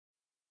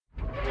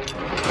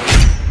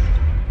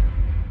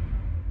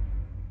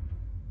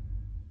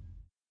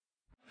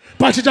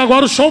partir de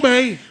agora o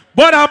showman.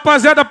 Bora,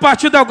 rapaziada, a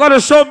partir de agora o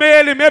showman,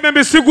 ele mesmo,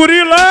 MC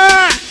Gorila.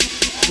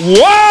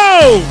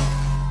 Uou!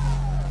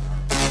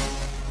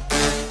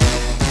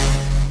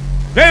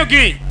 Vem,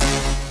 Gui.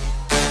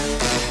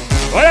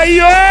 Olha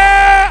aí,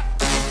 ó!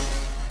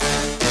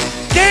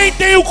 Quem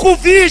tem o cu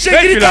virgem,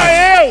 Vem, grita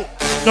filhote. eu!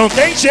 Não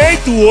tem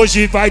jeito,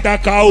 hoje vai dar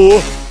caô.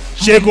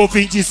 Chegou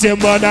fim de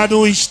semana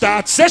no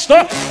status.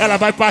 Sextou, ela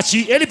vai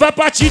partir, ele vai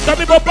partir,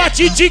 também vou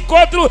partir. Te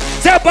encontro,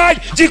 cê vai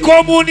de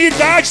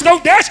comunidade. Não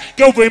deixa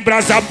que eu vou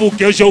embrasar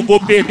porque hoje eu vou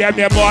perder a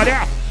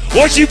memória.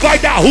 Hoje vai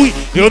dar ruim,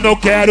 eu não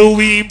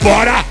quero ir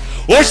embora.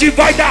 Hoje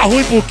vai dar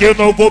ruim porque eu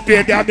não vou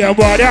perder a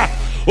memória.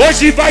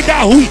 Hoje vai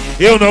dar ruim,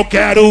 eu não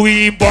quero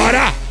ir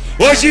embora.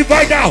 Hoje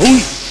vai dar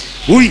ruim.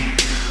 Ui,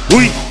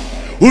 ui,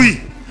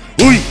 ui,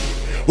 ui,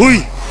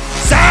 ui.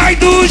 Sai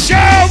do chão,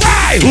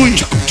 vai! Ui,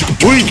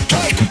 ui,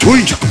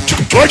 ui.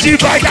 Hoje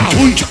vai dar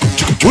ruim.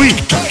 Ui,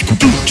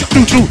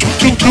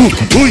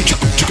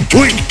 ui,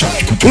 ui,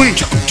 ui.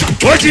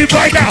 Hoje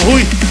vai dar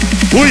ruim.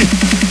 Ui,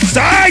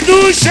 sai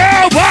do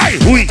chão, vai!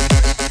 Ui,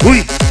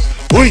 ui,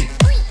 ui.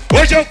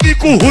 Hoje eu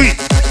fico ruim.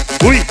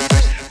 Ui,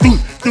 ui.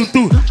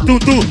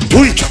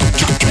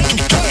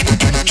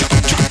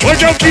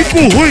 Hoje eu fico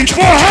ruim,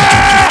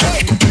 porra!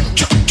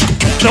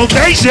 Não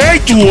tem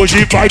jeito,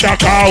 hoje vai dar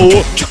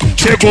caô.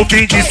 Chegou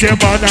fim de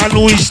semana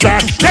no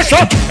estado. Fechou,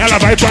 ela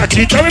vai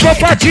partir, também vou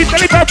partir,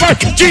 também vai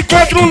partir. Te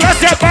encontro lá,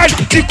 cê vai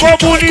de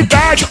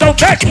comunidade. Então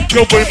deixa que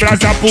eu vou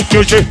embrasar porque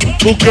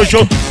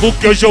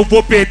hoje eu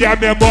vou perder a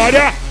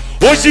memória.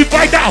 Hoje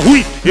vai dar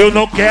ruim, eu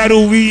não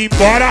quero ir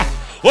embora.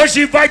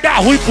 Hoje vai dar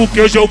ruim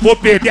porque hoje eu vou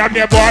perder a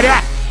memória.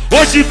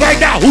 Hoje vai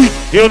dar ruim,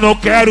 eu não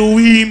quero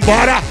ir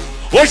embora.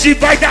 Hoje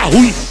vai dar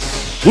ruim.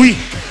 Ui,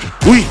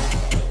 ui,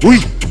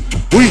 ui,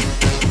 ui,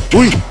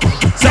 ui.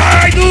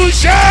 Sai do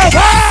chão,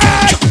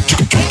 vai!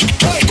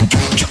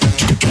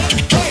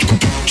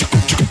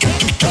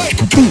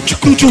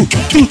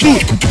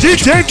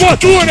 DJ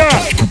Gordura!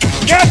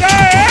 Cadê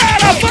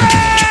ela,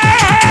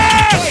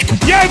 vai?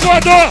 E aí,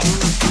 Gordô?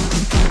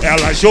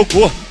 Ela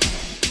jogou,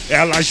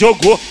 ela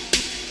jogou,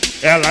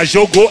 ela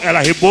jogou,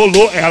 ela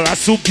rebolou, ela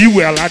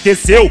subiu, ela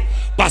desceu.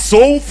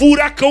 Passou um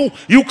furacão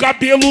e o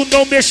cabelo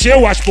não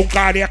mexeu. As pão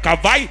careca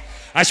vai,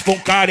 as pão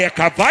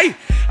careca vai,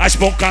 as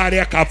pão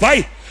careca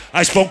vai,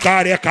 as pão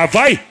careca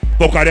vai.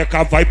 Pão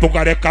careca vai, pão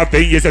careca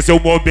vem. Esse é seu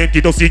momento,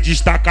 então se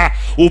destaca.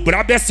 O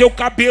brabo é seu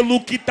cabelo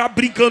que tá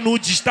brincando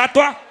de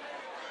estátua.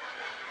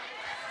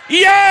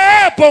 E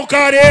aí, pão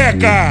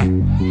careca?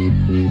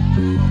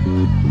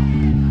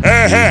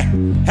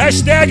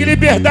 Hashtag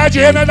liberdade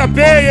Renan da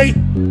Penha, hein?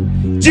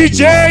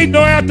 DJ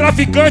não é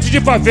traficante de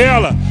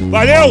favela.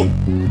 Valeu?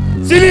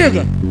 Se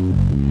liga!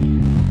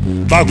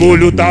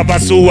 Bagulho tava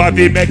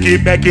suave, Mac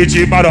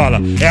de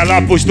marola.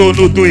 Ela postou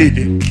no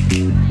Twitter.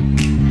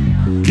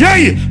 E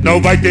aí?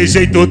 Não vai ter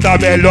jeito, tá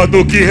melhor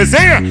do que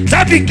resenha?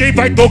 Sabe quem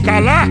vai tocar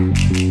lá?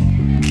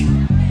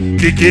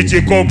 Pique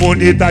de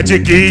comunidade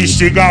que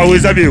instiga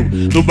os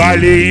amigos. No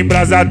baile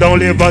embrasadão,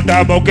 levanta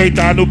a mão quem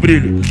tá no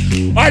brilho.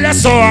 Olha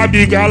só,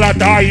 amiga, ela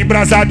tá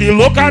embrasada e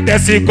louca.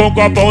 Desce com o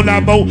copão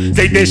na mão,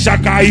 sem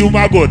deixar cair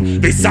uma gota.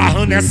 Vem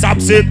sarrando essa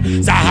buceta,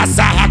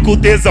 sarra com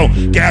tesão.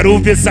 Quero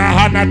ver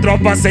sarra na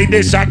tropa sem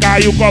deixar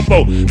cair o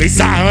copão. Vem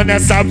sarrando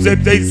essa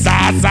buceta, vem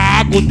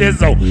sarra com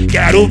tesão.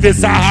 Quero ver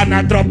sarra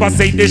na tropa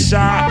sem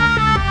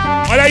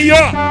deixar. Olha aí,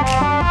 ó.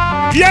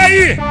 E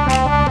aí?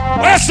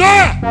 Olha só!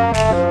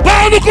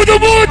 Pau no cu do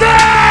mundo!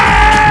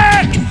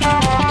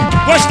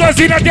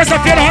 Gostosinho na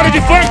terça-feira, hora de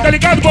funk, tá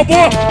ligado,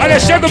 Bobô?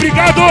 Alexandre,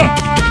 obrigado!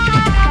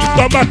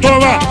 Toma,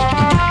 toma!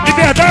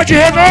 Liberdade,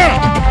 Renan!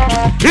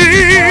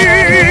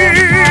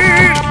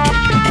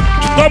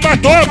 Toma,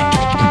 toma!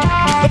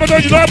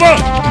 Toma de novo!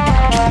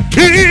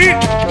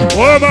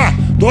 Toma,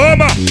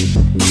 toma!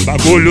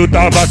 Bagulho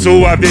tava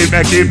suave,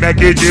 Mac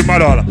de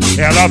marola.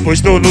 Ela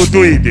postou no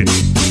Twitter.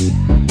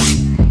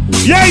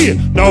 E aí?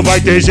 Não vai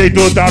ter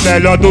jeito, tá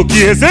melhor do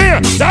que resenha?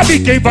 Sabe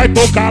quem vai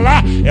tocar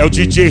lá? É o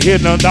DJ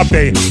Renan da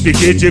Penha.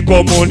 Pique de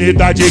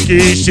comunidade que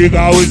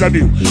instiga os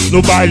amigos.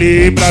 No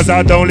baile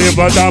embrasadão,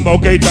 levanta a mão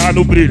quem tá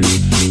no brilho.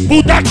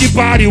 Puta que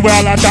pariu,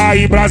 ela tá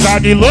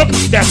embrasada e louca.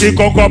 Desce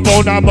com o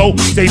copão na mão,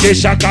 sem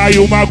deixar cair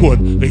uma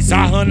gota. Vem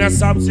sarrando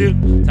essa buceta,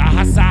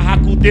 sarra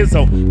com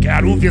tesão.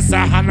 Quero ver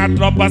sarra na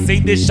tropa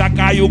sem deixar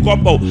cair o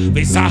copão.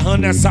 Vem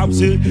sarrando essa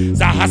buceta,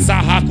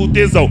 sarra com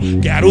tesão.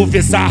 Quero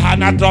ver sarra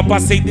na tropa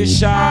sem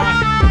deixar.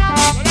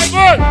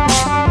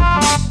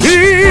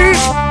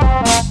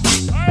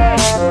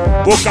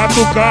 Vou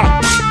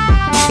catucar.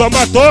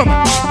 Toma,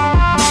 toma.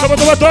 Toma,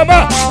 toma,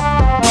 toma.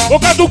 Vou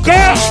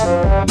catucar.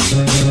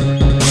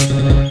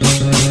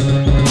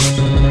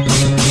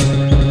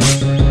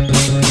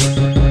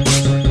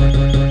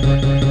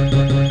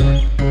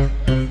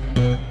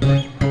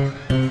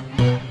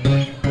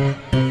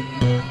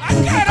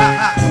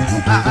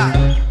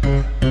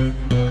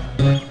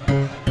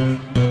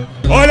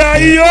 Olha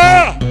aí,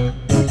 ó!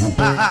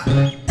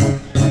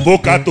 Vou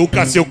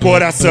catucar seu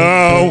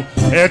coração,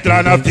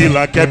 Entra na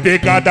fila que é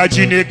pegada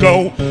de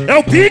negão. É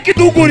o pique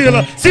do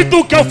gorila, se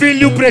tu quer o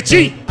filho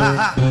pretinho.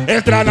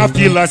 Entra na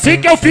fila, se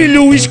quer o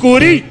filho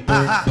escurinho.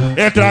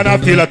 Entra na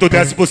fila, tu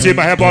desce por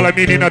cima, rebola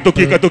menina, tu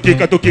quica, tu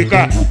quica, tu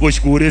quica. Vou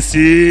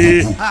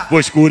escurecer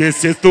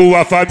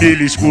tua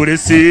família,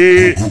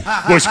 escurecer.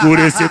 Vou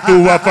escurecer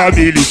tua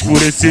família,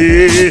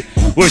 escurecer.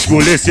 Vou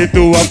escurecer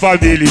tua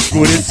família,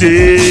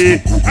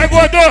 escurecer. Aí,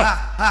 gordo!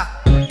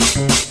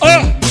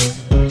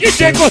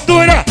 DJ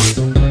Gordura!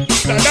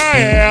 Dá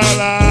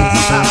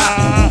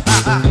ela!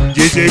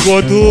 DJ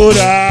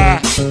Gordura!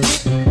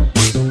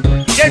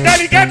 Quem tá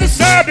ligado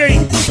sabe,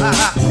 hein?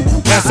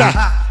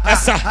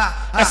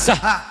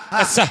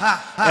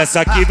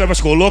 Essa aqui vai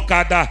mais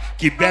colocada,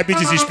 que bebe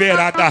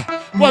desesperada.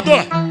 Gordo!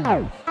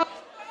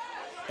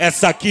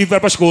 Essa aqui vai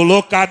pras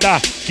colocada,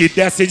 que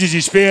desce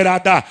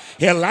desesperada.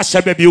 Relaxa,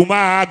 bebe uma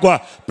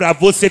água, pra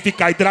você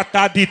ficar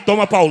hidratado. E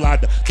toma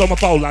paulada, toma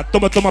paulada,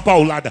 toma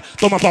paulada.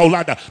 Toma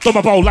paulada,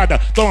 toma paulada,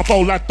 toma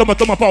paulada,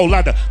 toma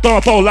paulada,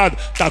 toma paulada.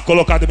 Tá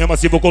colocado mesmo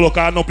assim, vou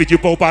colocar. Não pedi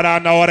pra eu parar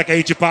na hora que a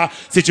gente pá.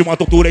 Sentiu uma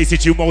tortura e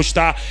sentiu um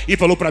mal-estar. E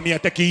falou pra mim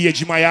até que ia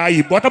desmaiar.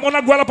 E bota a mão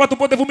na goela pra tu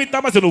poder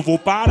vomitar. Mas eu não vou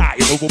parar,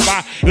 eu não vou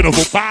parar, eu não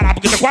vou parar,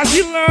 porque tá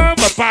quase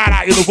lama.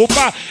 Para, eu não vou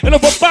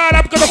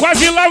parar, porque tá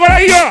quase lama. Olha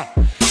aí, ó.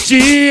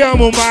 Te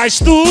amo, mas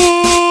tu...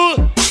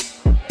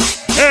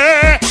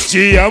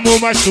 te amo,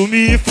 mas tu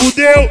me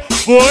fudeu.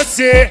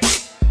 Você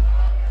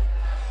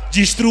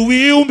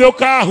destruiu meu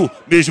carro,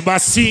 mesmo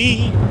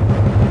assim.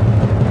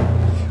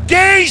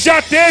 Quem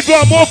já teve o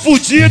amor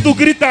fudido,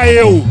 grita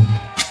eu.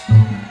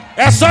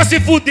 É só se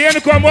fudendo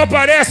que o amor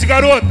aparece,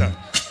 garota.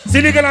 Se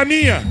liga na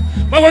minha.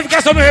 Mas vou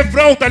ficar só no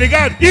refrão, tá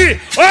ligado? E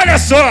olha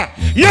só,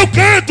 e eu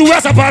canto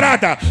essa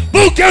parada,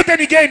 porque eu tenho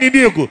ninguém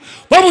inimigo.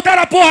 Vamos dar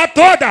a porra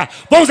toda,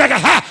 vamos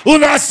agarrar o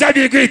nosso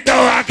amigo,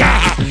 então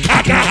agarra,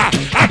 agarra,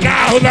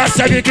 agarra o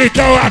nosso amigo,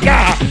 então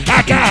agarra,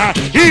 agarra.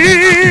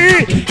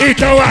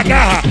 Então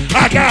agarra,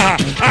 agarra,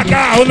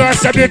 agarra o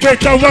nosso amigo,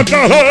 então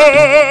agarra.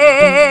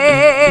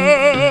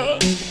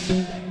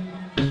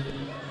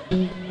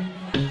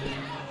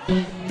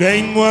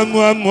 Vem,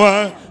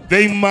 mua,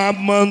 vem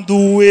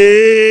mamando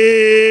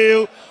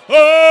eu.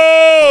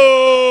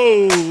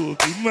 Oh,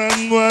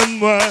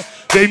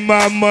 vem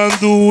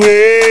mamando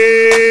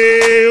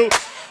eu.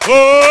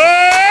 Oh,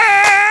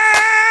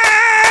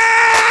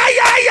 ai,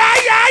 ai,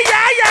 ai, ai,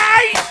 ai,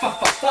 ai.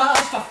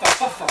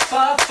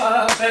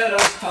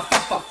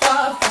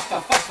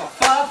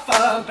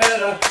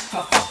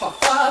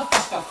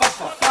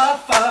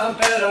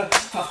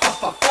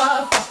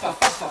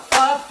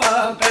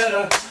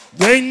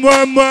 Vem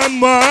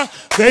mamãe,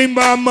 vem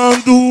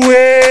mamando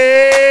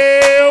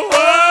eu.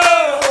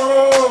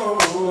 Oh,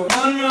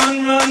 run,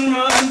 run, run,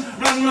 run,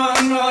 run,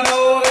 run, run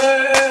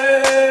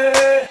away.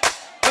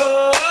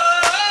 Oh,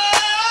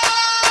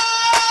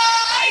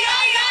 ai,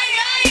 ai, ai,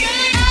 ai,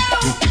 ai.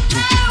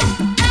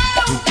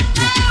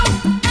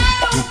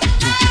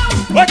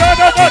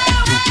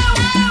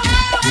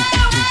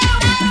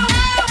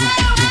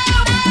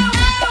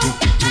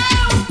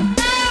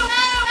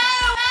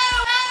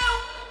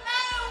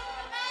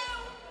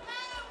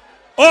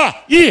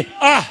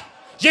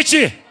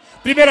 Gente,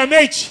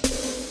 primeiramente,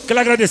 quero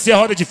agradecer a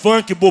Roda de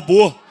Funk,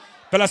 Bobô,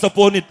 pela essa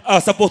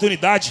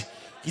oportunidade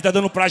que tá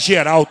dando pra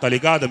geral, tá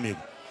ligado, amigo?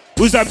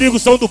 Os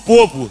amigos são do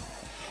povo.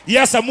 E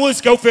essa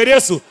música eu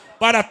ofereço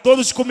para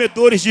todos os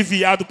comedores de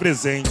viado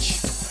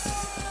presente.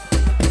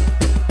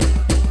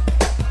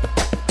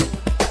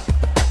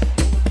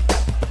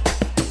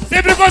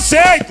 Sem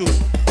preconceito!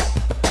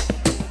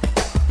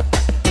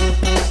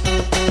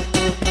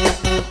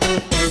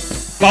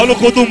 Pau no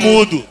cu do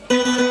mudo.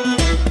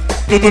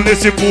 Tudo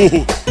nesse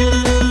burro.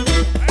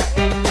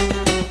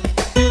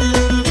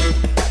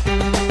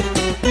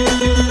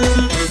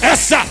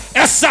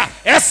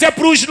 Essa é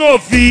pros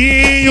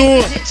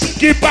novinhos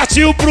que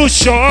partiu pro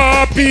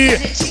shopping,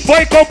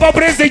 foi comprar um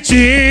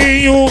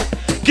presentinho,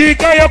 que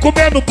ganhou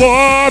comendo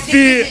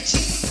bofe.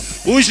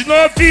 Os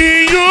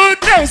novinhos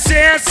tão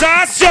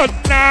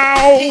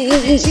sensacional.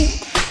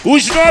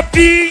 Os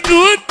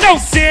novinhos tão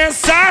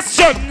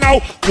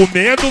sensacional,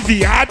 comendo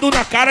viado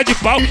na cara de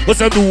pau,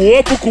 usando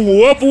ovo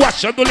com ovo,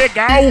 achando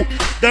legal,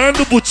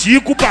 dando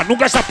butico pra não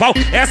gastar pau.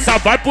 Essa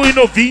vai pros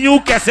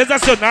novinhos que é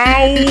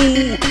sensacional.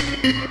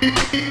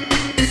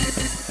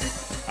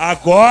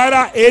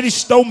 Agora eles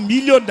estão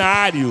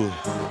milionários.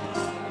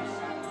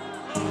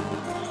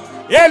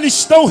 Eles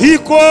estão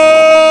ricos.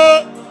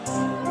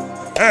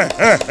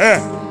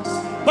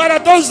 Para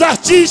todos os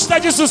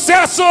artistas de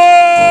sucesso.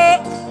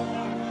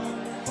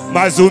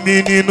 Mas o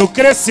menino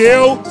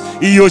cresceu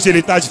e hoje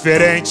ele tá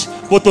diferente.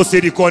 Botou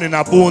silicone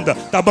na bunda,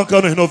 tá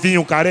bancando os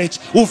novinhos carentes.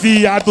 O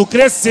viado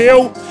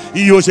cresceu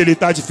e hoje ele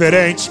tá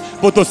diferente.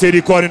 Botou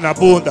silicone na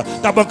bunda,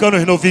 tá bancando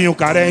os novinhos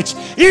carentes.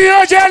 E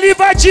hoje ele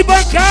vai te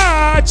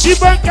bancar, te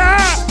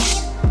bancar,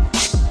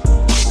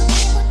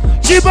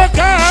 te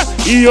bancar.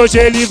 E hoje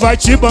ele vai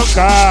te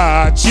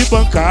bancar, te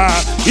bancar.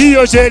 E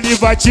hoje ele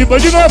vai te bancar.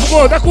 De novo,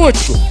 gordo,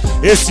 acústico.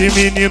 Esse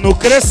menino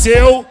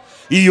cresceu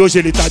e hoje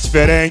ele tá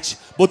diferente.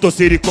 botou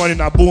silicone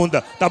na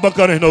bunda, tá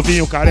bancando os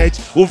novinhos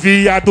carentes. O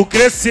viado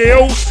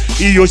cresceu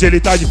e hoje ele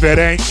tá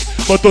diferente.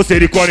 Botou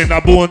silicone na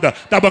bunda,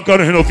 tá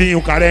bancando os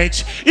novinhos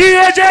carentes. E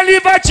hoje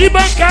ele vai te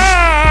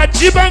bancar,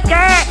 te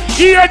bancar.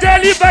 E hoje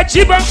ele vai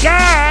te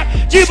bancar,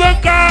 te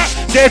bancar.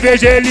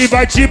 Cerveja ele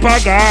vai te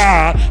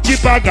pagar, te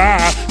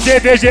pagar.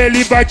 Cerveja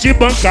ele vai te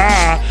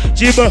bancar,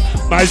 te bancar.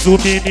 Mas o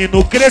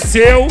menino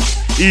cresceu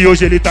e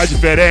hoje ele tá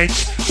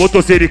diferente.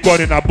 Botou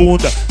silicone na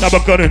bunda, tá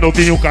bancando os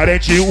novinhos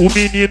carentes. O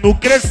menino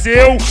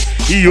cresceu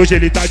e hoje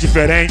ele tá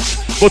diferente.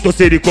 Botou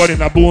silicone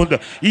na bunda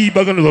e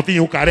bancando os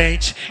novinhos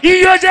carentes.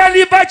 E hoje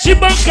ele vai te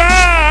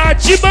bancar,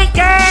 te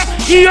bancar.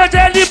 E hoje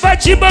ele vai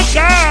te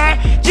bancar,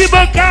 te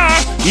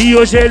bancar. E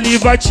hoje ele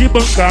vai te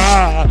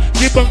bancar,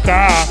 te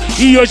bancar.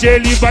 E hoje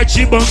ele vai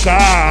te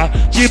bancar,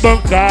 te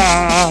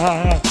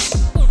bancar.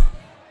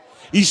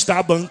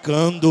 Está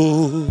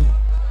bancando.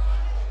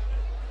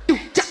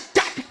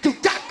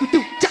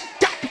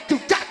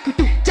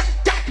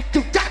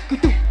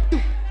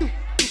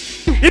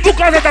 E por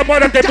causa da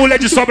moda tem mulher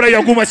de sobra e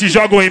algumas se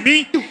jogam em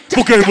mim?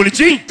 Porque eu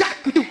bonitinho?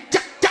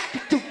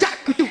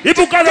 E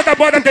por causa da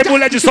moda tem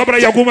mulher de sobra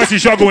e algumas se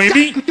jogam em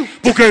mim?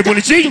 Porque eu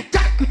bonitinho?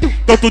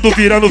 Tô tudo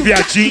virando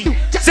viadinho.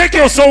 Sei que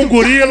eu sou um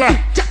gorila,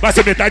 mas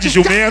sou metade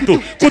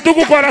jumento.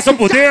 Cutuco o coração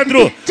por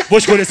dentro, vou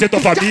escolher ser tua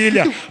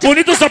família.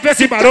 Bonito só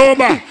pensa em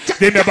maromba,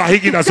 vem minha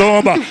barriga e na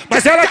zomba.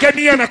 Mas ela que é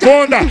minha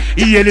anaconda,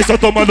 e eles só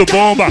tomando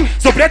bomba.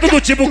 Sou preto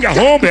do tipo que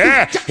arromba,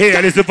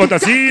 realizo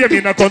fantasia.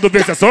 Mina quando vê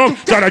essa som,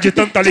 chora de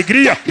tanta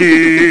alegria.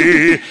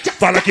 E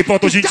fala que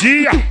falta hoje em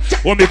dia.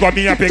 Homem com a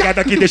minha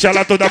pegada que deixa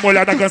ela toda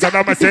molhada,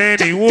 cansada, mas sem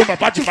nenhuma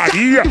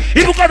patifaria.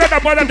 E por causa da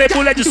moda tem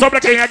mulher de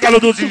sobra, quem é galo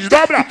dos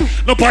desdobra.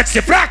 Não pode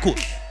ser fraco,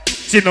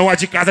 senão a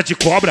de casa te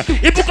cobra.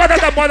 E por causa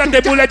da moda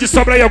tem mulher de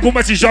sobra e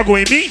algumas se jogam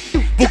em mim?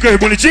 Porque eu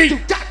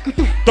bonitinho?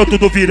 Tô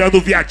tudo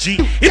virando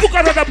viadinho. E por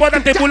causa da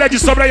moda tem mulher de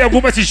sobra e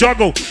algumas se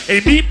jogam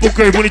em mim?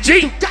 Porque eu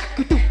bonitinho?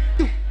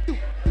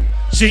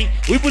 Sim,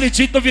 ui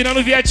bonitinho, tô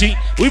virando viadinho.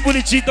 Ui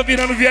bonitinho, tô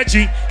virando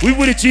viadinho. Ui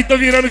bonitinho, tô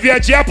virando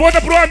viadinho.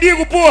 Aponta pro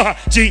amigo, porra.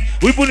 Sim,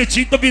 ui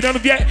bonitinho, tô virando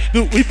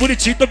viadinho. Ui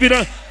bonitinho, tô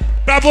virando.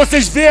 Pra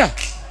vocês verem,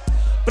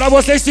 pra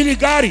vocês se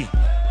ligarem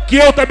que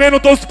eu também não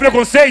tô com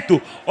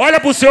preconceito. Olha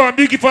pro seu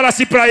amigo e fala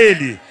assim pra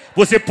ele: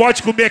 você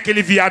pode comer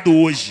aquele viado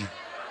hoje.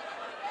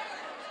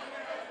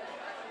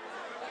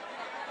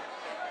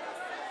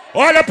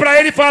 Olha pra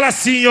ele e fala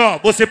assim, ó: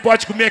 você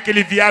pode comer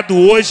aquele viado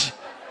hoje,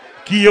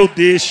 que eu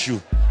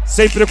deixo,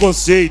 sem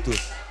preconceito.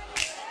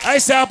 Aí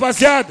cê,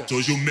 rapaziada,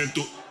 Sou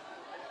jumento.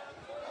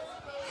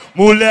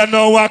 mulher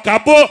não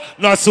acabou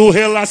nosso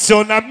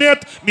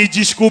relacionamento. Me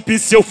desculpe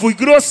se eu fui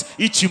grosso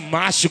e te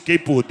machuquei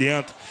por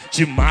dentro.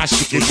 Te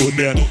machuquei por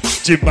dentro,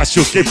 te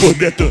machuquei por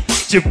dentro,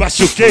 te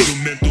machuquei,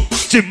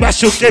 te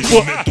machuquei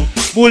por dentro.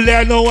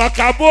 Mulher não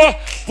acabou,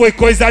 foi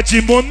coisa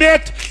de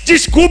momento.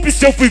 Desculpe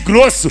se eu fui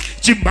grosso,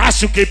 te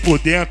machuquei por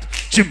dentro,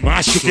 te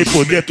machuquei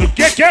por dentro. O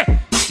que é?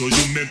 Sou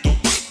jumento.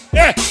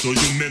 É. Sou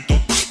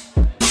jumento.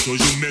 Sou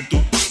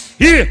jumento.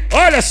 E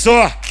olha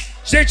só,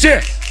 gente,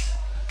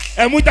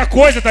 é muita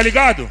coisa, tá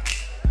ligado?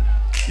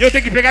 E eu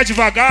tenho que pegar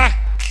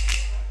devagar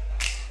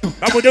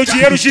pra poder o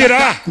dinheiro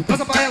girar.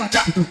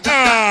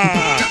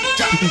 Ah,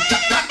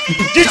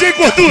 DJ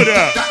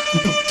Gordura,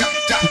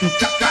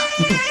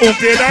 um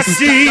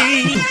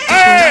pedacinho.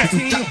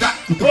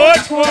 Vou te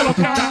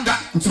colocar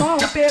só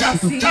um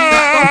pedacinho.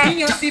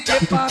 Novinha, se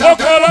prepara, vou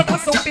colocar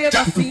só um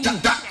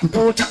pedacinho.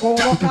 Vou te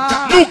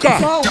colocar nunca.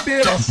 só um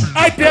pedacinho.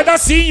 Ai,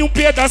 pedacinho,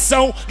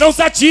 pedação, não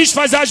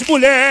satisfaz as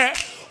mulheres.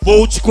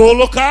 Vou te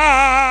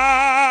colocar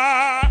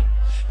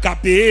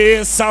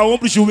cabeça,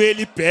 ombro,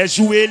 joelho e pé,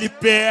 joelho e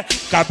pé.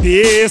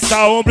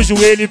 Cabeça, ombro,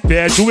 joelho e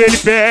pé, joelho e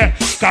pé.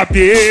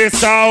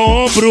 Cabeça,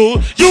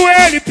 ombro,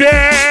 joelho e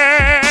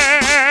pé.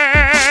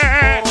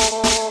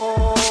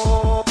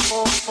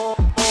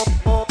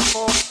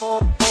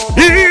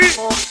 E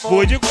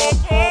vou de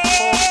cocô.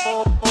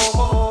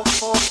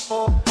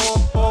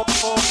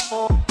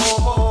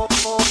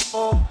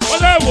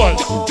 Olha,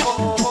 mano.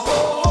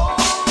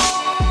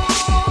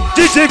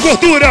 DJ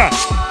Gordura,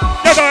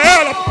 pega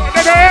ela,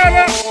 pega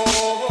ela.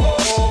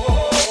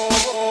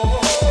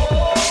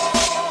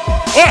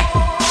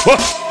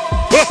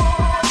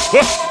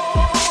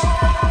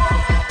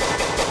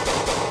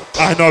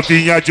 As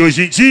novinhas de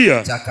hoje em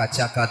dia. Tchaca,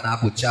 tchaca, na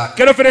buchaca.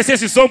 Quero oferecer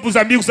esse som pros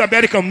amigos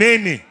American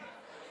Meme,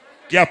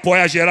 que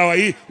apoia geral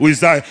aí.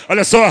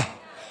 Olha só.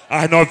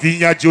 As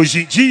novinhas de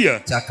hoje em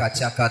dia. Tchaca,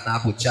 tchaca, na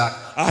buchaca.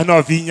 As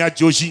novinhas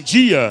de hoje em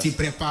dia. Se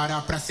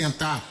prepara pra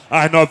sentar.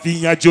 As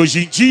novinhas de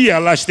hoje em dia,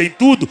 elas têm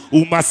tudo,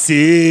 um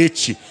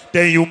macete.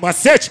 Tem um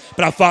macete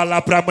pra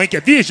falar pra mãe que é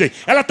virgem.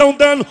 Elas tão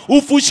dando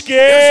o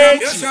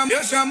fusquete.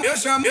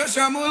 Eu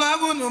chamo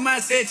logo no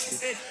macete.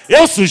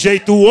 Eu,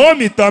 sujeito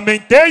homem, também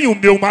tenho o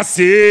meu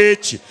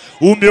macete.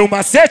 O meu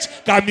macete,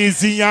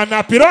 camisinha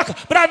na piroca,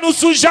 pra não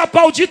sujar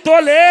pau de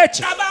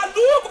tolete. Pra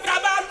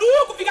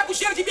maluco, fica com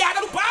cheiro de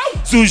merda no pau.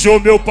 Sujou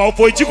meu pau,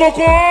 foi de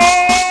cocô.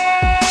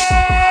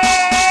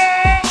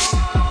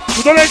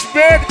 Com todo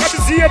respeito,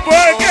 camisinha,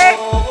 punk.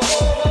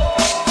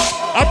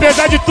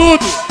 Apesar de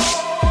tudo,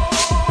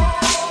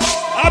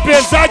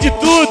 Apesar de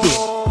tudo,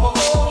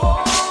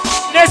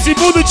 nesse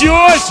mundo de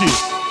hoje,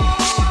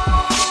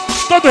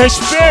 todo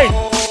respeito,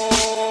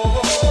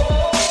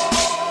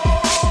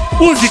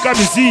 use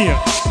camisinha.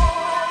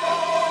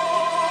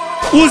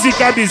 Use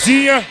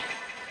camisinha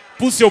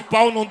pro seu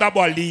pau não dar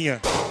bolinha.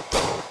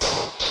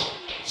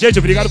 Gente,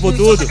 obrigado por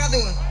tudo.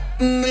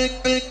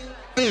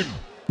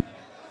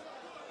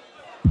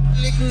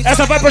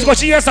 Essa vai pras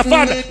gordinhas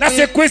safada, na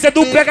sequência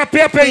do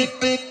pega-pepa, hein?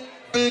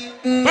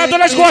 Para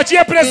donas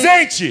gordinhas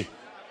presente.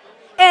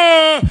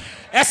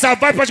 Essa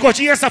vai pras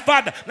gordinhas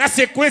safada, na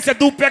sequência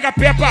do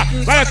pega-pepa.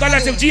 Vai atrás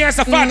das gordinhas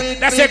safada,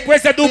 na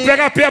sequência do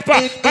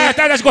pega-pepa. Vai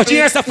atrás das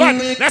gordinhas safada,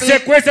 na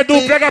sequência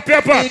do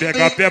pega-pepa.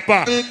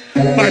 Pega-pepa,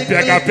 vai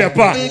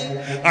pega-pepa,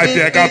 vai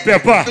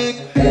pega-pepa.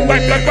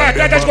 Vai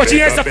atrás das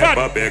gordinhas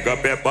safada.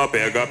 Pega-pepa,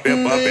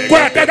 pega-pepa,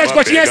 Vai atrás das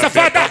gordinhas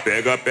safada.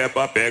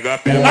 pega-pepa,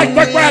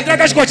 Vai atrás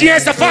das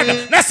gordinhas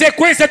safada, na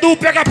sequência do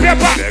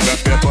pega-pepa.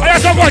 Olha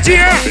só,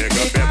 gordinha,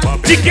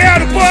 te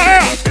quero,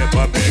 porra.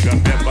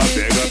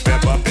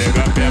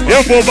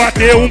 Eu vou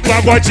bater um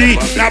pagodinho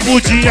na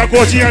bundinha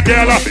gordinha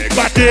dela.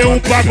 Bater um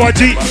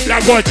pagodinho na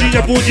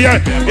gordinha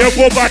bundinha. Eu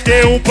vou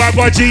bater um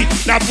pagodinho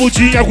na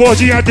bundinha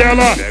gordinha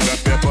dela.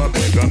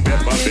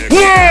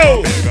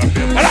 Uou!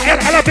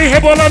 Ela vem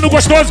rebolando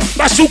gostoso,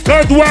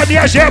 machucando a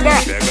minha gema.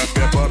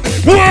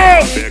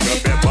 Uou!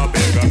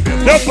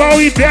 Meu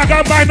pau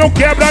enverga, mas não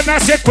quebra na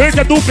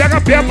sequência do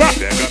pega-pepa.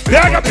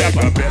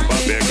 Pega-pepa.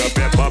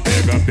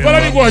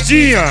 Fala de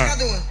gordinha.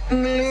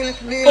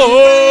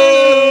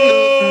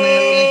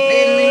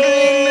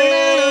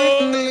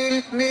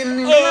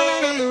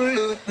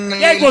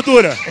 E aí,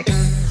 gordura?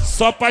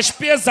 Só pras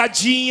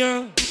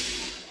pesadinha.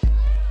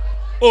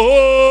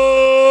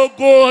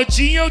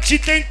 Gordinha, eu te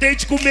tentei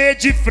te comer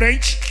de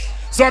frente,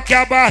 só que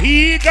a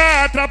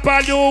barriga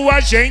atrapalhou a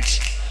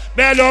gente.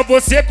 Melhor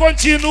você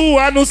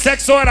continuar no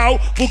sexo oral,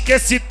 porque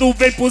se tu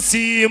vem por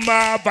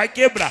cima, vai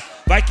quebrar,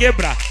 vai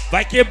quebrar,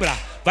 vai quebrar,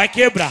 vai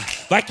quebrar,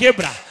 vai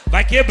quebrar,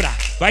 vai quebrar,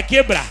 vai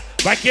quebrar,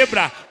 vai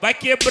quebrar, vai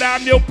quebrar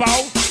meu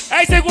pau.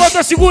 Aí você gosta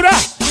de segurar.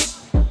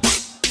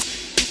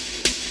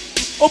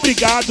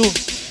 Obrigado.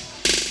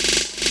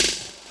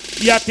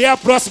 E até a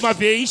próxima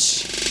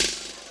vez,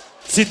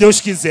 se Deus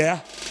quiser.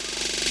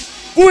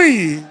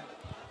 Fui!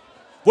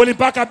 Vou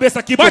limpar a cabeça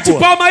aqui, Bate Bobô.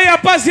 palma aí,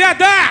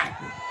 rapaziada!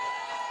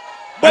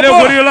 Valeu,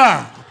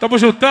 Gorila! Tamo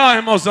juntão,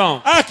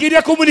 irmãozão.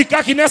 Queria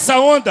comunicar que nessa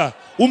onda,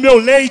 o meu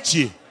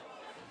leite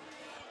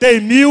tem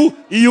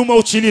 1001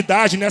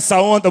 utilidade nessa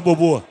onda,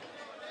 Bobô.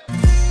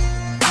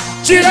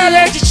 Tira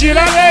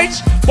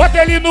leite,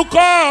 bota ele no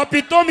copo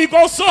e toma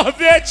igual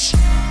sorvete.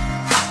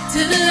 To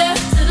the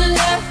left, to the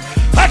left.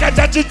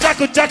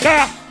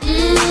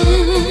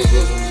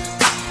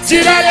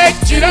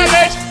 Tira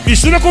leite,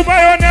 mistura com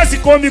maionese e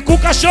come com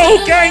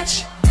cachorro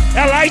quente.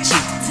 É light. To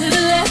the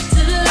left, to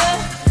the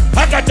left.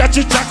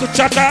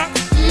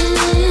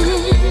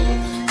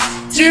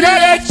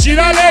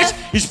 Tira leite,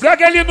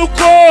 esfrega ele no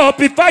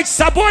corpo e faz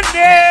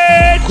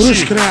sabonete.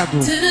 Cruz credo.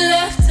 To the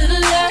left, to the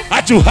left.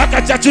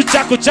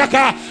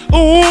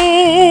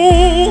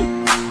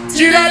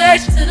 Tira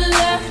leite, To the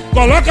left.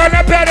 coloca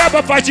na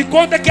pereba, faz de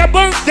conta que é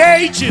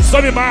band-aid.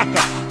 Só me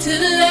marca. To the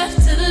left,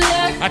 to the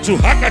left.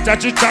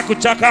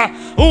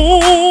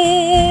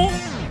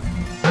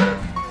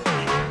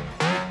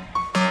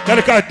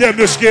 Cadê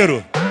meu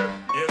isqueiro?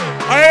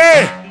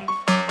 Aê!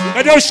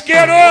 Cadê o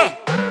isqueiro?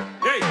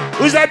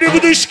 Os amigos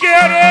do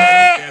isqueiro!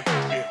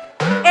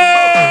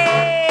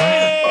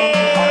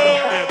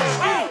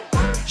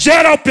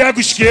 Geral pega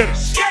o isqueiro,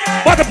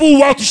 bota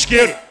pro alto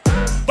isqueiro,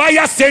 vai e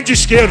acende o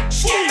isqueiro,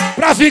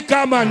 pra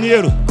ficar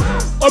maneiro.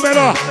 Ou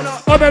menor,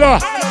 ou menor,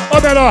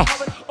 ou menor,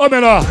 ou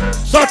menor,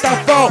 só tá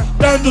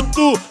faltando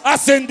tu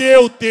acender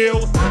o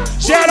teu.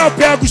 Geral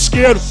pega o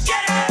isqueiro,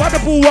 bota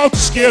pro alto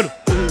isqueiro,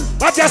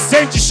 bate e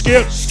acende o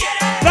isqueiro,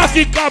 pra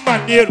ficar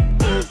maneiro.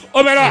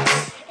 Ou menor,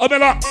 ou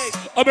menor,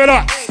 ou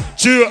menor.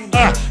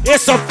 E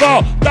só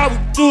falta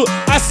tu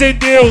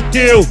acender o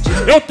teu.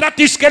 Eu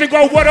trato isqueiro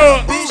igual o ouro.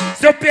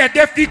 Se eu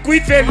perder, fico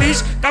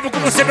infeliz. Tava com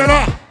você,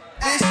 menor.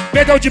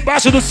 Perdeu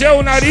debaixo do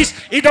seu nariz,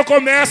 então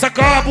começa a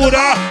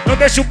carburar. Não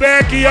deixa o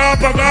beck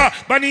apagar.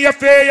 Mania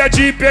feia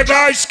de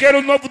pegar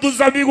isqueiro novo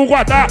dos amigos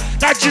guardar.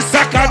 Tá de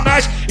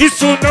sacanagem,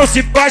 isso não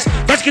se faz.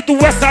 Faz que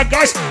tu é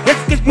sagaz,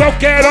 esse tu é o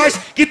Queiroz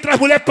que traz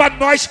mulher pra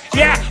nós.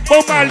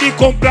 Vamos ali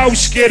comprar o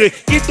isqueiro.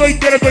 Que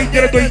doideira,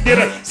 doideira,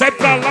 doideira. Sai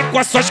pra lá com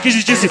a sorte que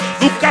disse.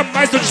 Nunca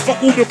mais eu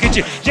desfoco o meu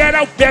kit.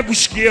 Geral pega o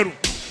isqueiro,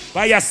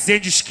 vai e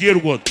acende o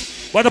isqueiro, gordo.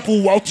 Bota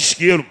pro alto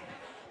isqueiro,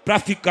 pra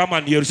ficar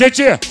maneiro.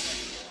 Gente,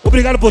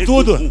 obrigado por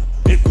tudo.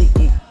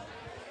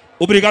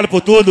 Obrigado por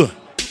tudo.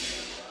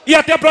 E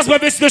até a próxima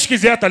vez, se Deus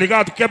quiser, tá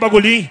ligado? Quer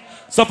bagulhinho?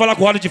 Só falar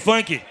com roda de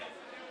funk.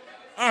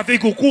 Vem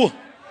com o cu.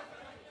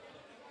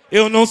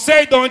 Eu não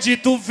sei de onde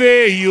tu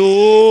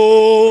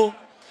veio,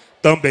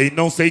 também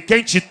não sei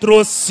quem te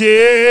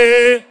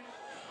trouxe.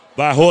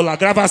 Vai rolar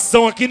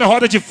gravação aqui na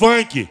roda de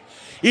funk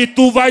e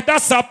tu vai dar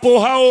essa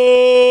porra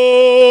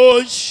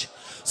hoje.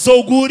 Sou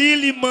o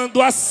Gorila e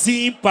mando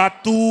assim pra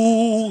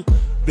tu.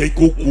 Vem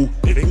com o cu,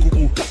 vem com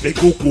o cu. vem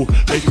cucu,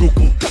 vem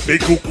cucu, vem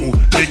cucu,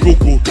 vem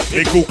cucu,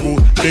 vem cucu,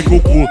 vem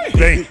cucu,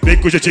 vem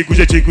com jeitinho, com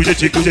jeitinho, com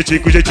jeitinho, com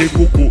jeitinho, com jeitinho,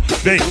 cucu,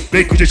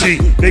 vem com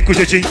jeitinho, vem com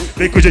jeitinho,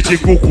 vem com jeitinho,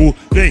 cucu,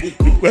 vem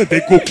cucu, vem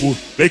cucu,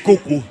 vem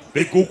cucu,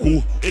 vem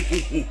cucu,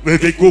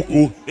 vem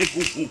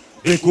cucu.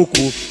 Vem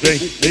cucu,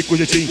 vem com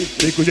jeitinho,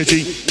 vem com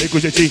jeitinho, vem com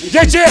jeitinho.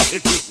 Gente,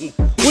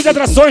 muitas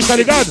atrações, tá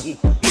ligado?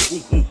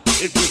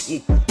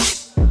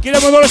 Queria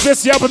mandar um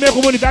especial pra minha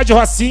comunidade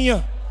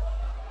Rocinha.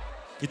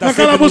 Que tá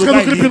aquela música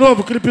do clipe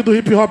novo, clipe do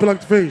hip hop lá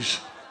que tu fez.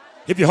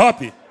 Hip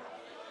hop?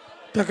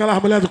 Tem aquela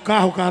mulher do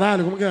carro,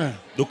 caralho, como que é?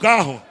 Do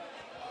carro?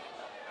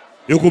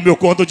 Eu com meu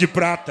conto de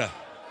prata.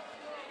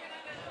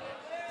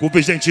 Com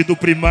o gente do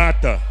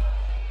primata.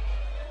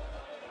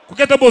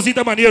 Qualquer tamborzinho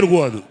tá maneiro,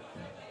 gordo.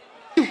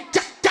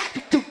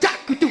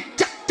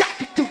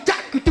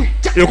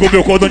 Eu com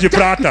meu cordão de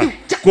prata,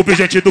 com o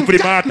gente do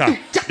primata.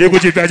 Nego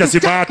de inveja se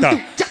mata,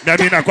 minha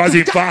mina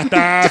quase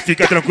infarta.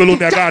 Fica tranquilo,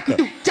 minha gata,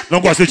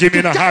 não gosto de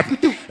mina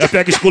rápido. Eu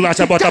pego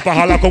esculacha, bota pra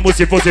ralar como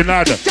se fosse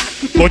nada.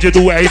 Bonde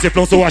do R,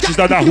 Cefrão, sou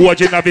artista da rua.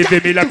 De nave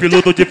vermelha,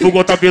 piloto de fogo,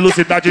 alta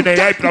velocidade, nem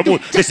aí pra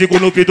mundo. Tem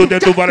segundo vidro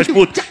dentro várias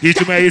putas.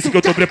 Ritmo é esse que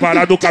eu tô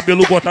preparado,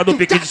 cabelo cortado,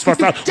 pique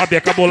disfarçado, uma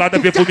beca bolada,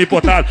 perfume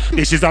importado.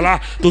 Deixa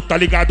lá, tu tá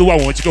ligado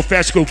aonde que eu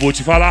fecho que eu vou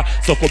te falar.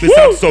 Sou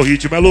cobiçado, sou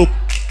ritmo, é louco.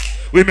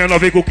 O menor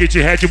vem com kit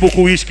Red Bull,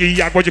 com uísque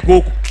e água de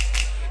coco.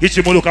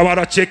 Ritmo no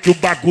camarote é que o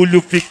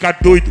bagulho fica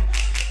doido.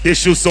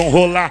 Deixa o som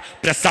rolar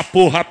pra essa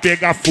porra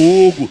pegar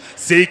fogo.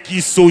 Sei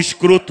que sou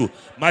escroto,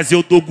 mas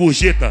eu dou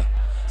gorjeta.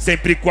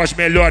 Sempre com as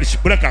melhores,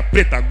 branca,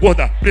 preta,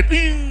 gorda, preta.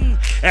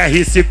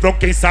 R Cifrão,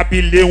 quem sabe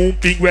ler um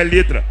pingo é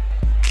letra.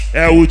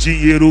 É o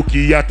dinheiro que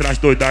ia atrás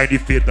doida e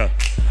feta.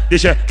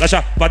 Deixa ela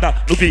chapada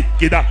no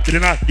pique da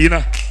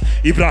adrenalina.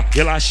 E pra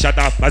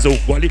relaxada faz o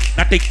gole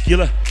na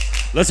tequila.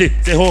 Lance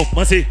sem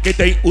romance, quem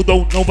tem o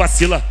dom não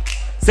vacila.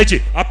 Sente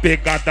a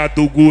pegada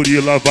do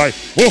gorila, vai.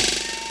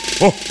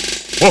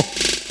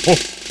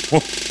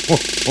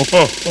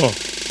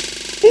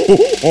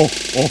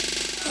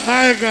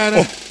 Ai,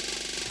 cara.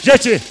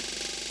 Gente,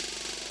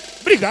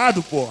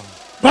 obrigado, porra.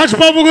 Bate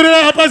palma pro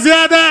gorila,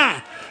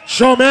 rapaziada.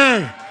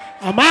 Showman,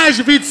 há mais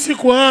de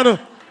 25 anos,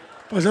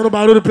 fazendo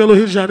barulho pelo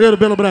Rio de Janeiro,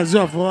 pelo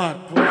Brasil afora.